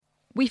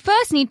We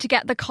first need to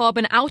get the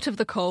carbon out of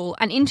the coal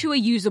and into a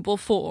usable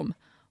form.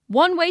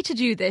 One way to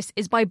do this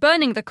is by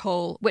burning the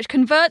coal, which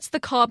converts the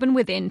carbon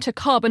within to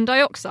carbon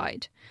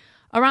dioxide.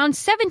 Around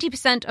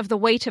 70% of the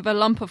weight of a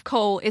lump of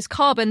coal is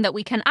carbon that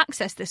we can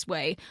access this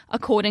way,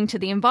 according to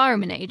the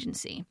Environment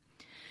Agency.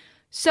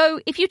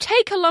 So, if you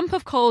take a lump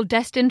of coal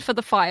destined for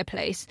the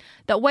fireplace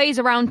that weighs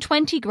around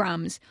 20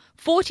 grams,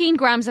 14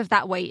 grams of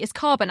that weight is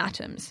carbon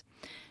atoms.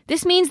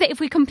 This means that if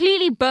we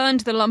completely burned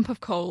the lump of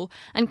coal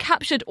and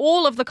captured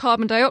all of the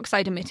carbon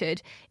dioxide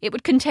emitted, it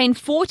would contain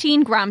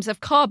 14 grams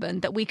of carbon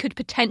that we could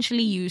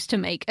potentially use to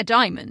make a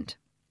diamond.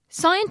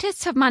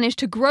 Scientists have managed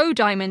to grow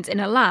diamonds in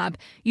a lab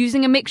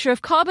using a mixture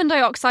of carbon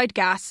dioxide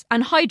gas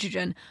and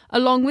hydrogen,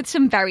 along with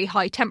some very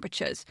high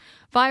temperatures,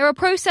 via a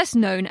process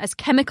known as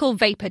chemical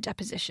vapor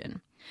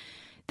deposition.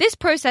 This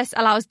process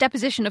allows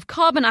deposition of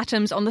carbon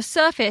atoms on the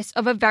surface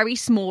of a very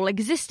small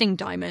existing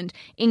diamond,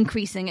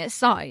 increasing its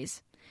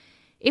size.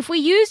 If we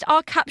used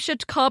our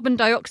captured carbon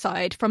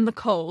dioxide from the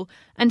coal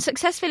and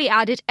successfully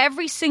added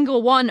every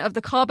single one of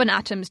the carbon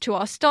atoms to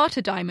our starter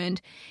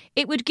diamond,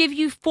 it would give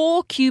you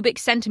 4 cubic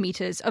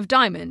centimetres of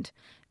diamond.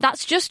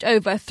 That's just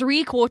over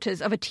 3/4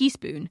 of a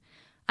teaspoon.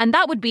 And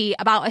that would be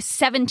about a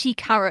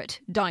 70-carat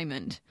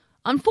diamond.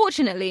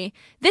 Unfortunately,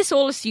 this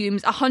all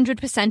assumes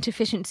 100%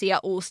 efficiency at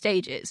all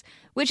stages,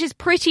 which is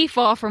pretty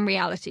far from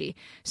reality.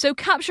 So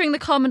capturing the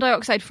carbon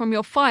dioxide from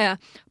your fire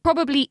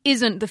probably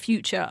isn't the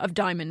future of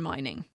diamond mining.